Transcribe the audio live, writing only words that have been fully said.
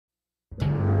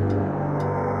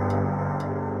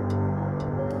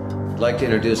like to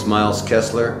introduce Miles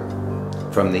Kessler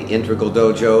from the Integral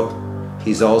Dojo.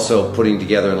 He's also putting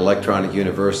together an electronic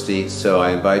university, so I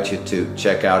invite you to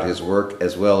check out his work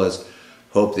as well as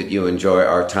hope that you enjoy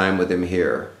our time with him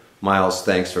here. Miles,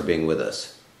 thanks for being with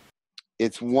us.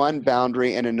 It's one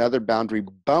boundary and another boundary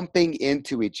bumping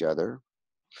into each other,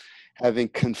 having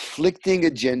conflicting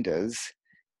agendas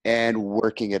and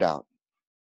working it out.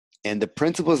 And the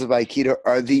principles of Aikido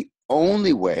are the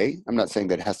only way, I'm not saying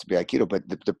that it has to be Aikido, but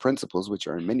the principles, which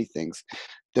are in many things,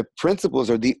 the principles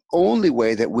are the only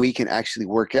way that we can actually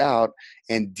work out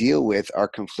and deal with our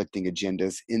conflicting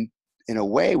agendas in a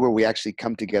way where we actually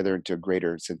come together into a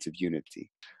greater sense of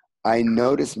unity. I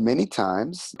notice many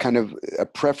times kind of a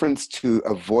preference to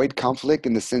avoid conflict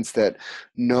in the sense that,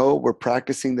 no, we're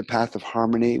practicing the path of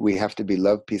harmony. We have to be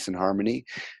love, peace, and harmony.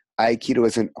 Aikido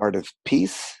is an art of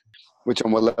peace, which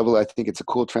on one level I think it's a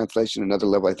cool translation. Another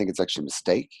level I think it's actually a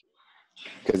mistake,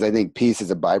 because I think peace is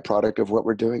a byproduct of what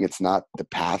we're doing. It's not the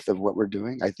path of what we're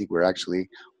doing. I think we're actually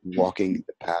walking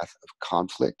the path of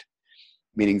conflict,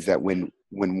 meaning that when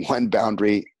one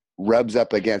boundary rubs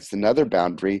up against another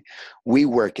boundary, we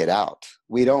work it out.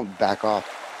 We don't back off.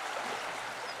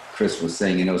 Chris was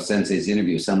saying, Sensei's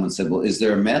interview, someone said, well, is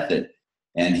there a method?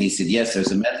 And he said, yes,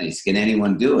 there's a method. He said, can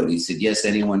anyone do it? He said, yes,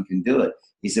 anyone can do it.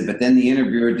 He said, but then the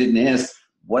interviewer didn't ask,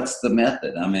 what's the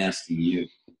method? I'm asking you.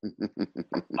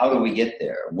 How do we get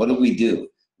there? What do we do?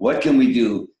 What can we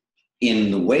do in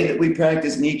the way that we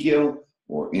practice Nikkyo,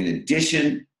 or in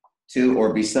addition to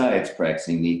or besides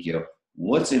practicing Nikkyo?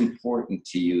 What's important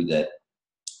to you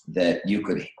that you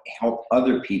could help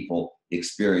other people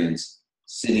experience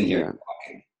sitting here and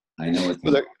talking? I know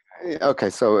it's... Okay,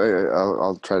 so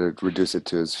I'll try to reduce it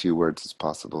to as few words as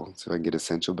possible so I can get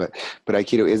essential. But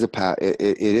Aikido is a path.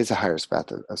 It is a higher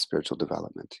path of spiritual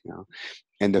development.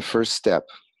 And the first step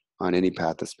on any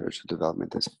path of spiritual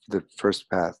development is the first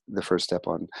step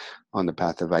on the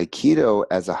path of Aikido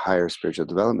as a higher spiritual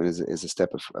development is a step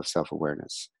of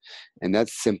self-awareness, and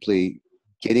that's simply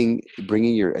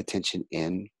bringing your attention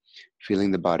in.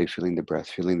 Feeling the body, feeling the breath,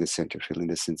 feeling the center, feeling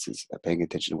the senses, paying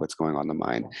attention to what's going on in the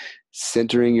mind.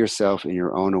 Centering yourself in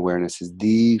your own awareness is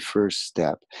the first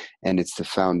step, and it's the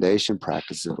foundation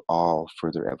practice of all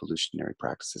further evolutionary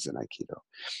practices in Aikido.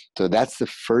 So that's the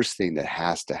first thing that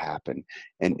has to happen.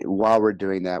 And while we're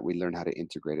doing that, we learn how to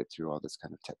integrate it through all this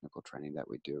kind of technical training that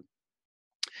we do.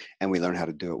 And we learn how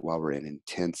to do it while we're in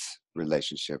intense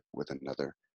relationship with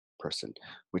another person,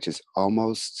 which is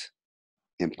almost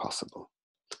impossible,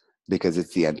 because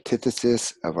it's the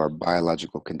antithesis of our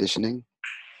biological conditioning.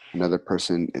 Another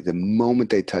person, the moment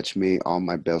they touch me, all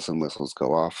my bells and whistles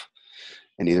go off,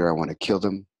 and either I want to kill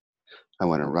them, I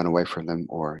want to run away from them,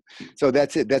 or so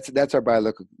that's it. That's our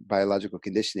biological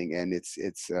conditioning, and it's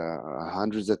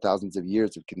hundreds of thousands of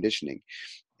years of conditioning.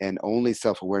 And only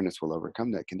self-awareness will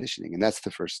overcome that conditioning. And that's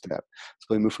the first step. So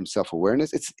we move from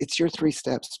self-awareness. It's your 3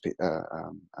 steps,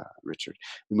 Richard.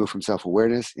 We move from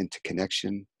self-awareness into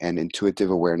connection and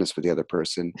intuitive awareness for the other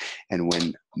person. And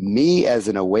when me as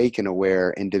an awake and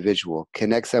aware individual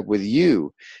connects up with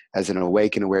you as an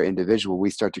awake and aware individual,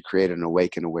 we start to create an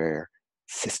awake and aware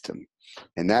system.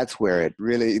 And that's where it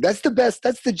really, that's the best,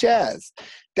 that's the jazz.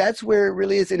 That's where it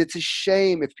really is. And it's a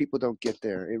shame if people don't get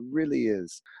there. It really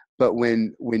is. But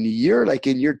when you're like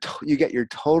in you get your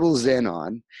total Zen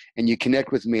on, and you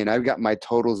connect with me, and I've got my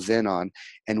total Zen on,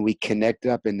 and we connect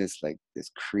up in this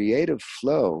creative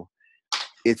flow,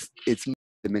 it's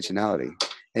dimensionality.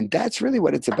 And that's really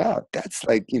what it's about. That's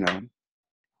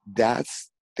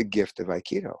that's the gift of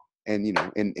Aikido, and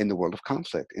in the world of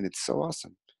conflict. And it's so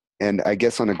awesome. And I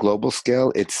guess on a global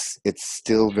scale, it's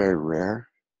still very rare.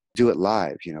 Do it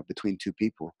live, between 2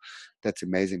 people. That's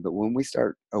amazing. But when we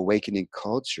start awakening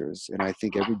cultures, and I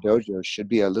think every dojo should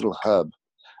be a little hub,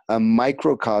 a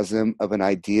microcosm of an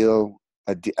ideal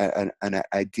of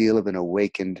an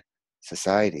awakened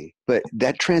society. But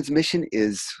that transmission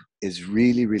is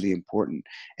really, really important.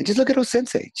 And just look at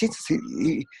Osensei. Jesus,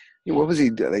 he what was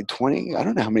he, like 20? I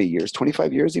don't know how many years,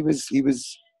 25 years he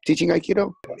was teaching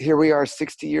Aikido. Here we are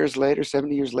 60 years later,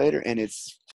 70 years later, and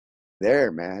it's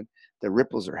there, man. The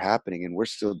ripples are happening, and we're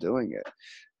still doing it.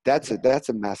 That's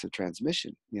a massive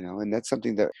transmission, and that's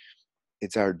something that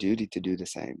it's our duty to do the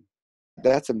same.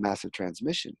 That's a massive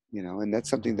transmission, and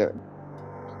that's something that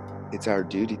it's our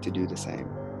duty to do the same.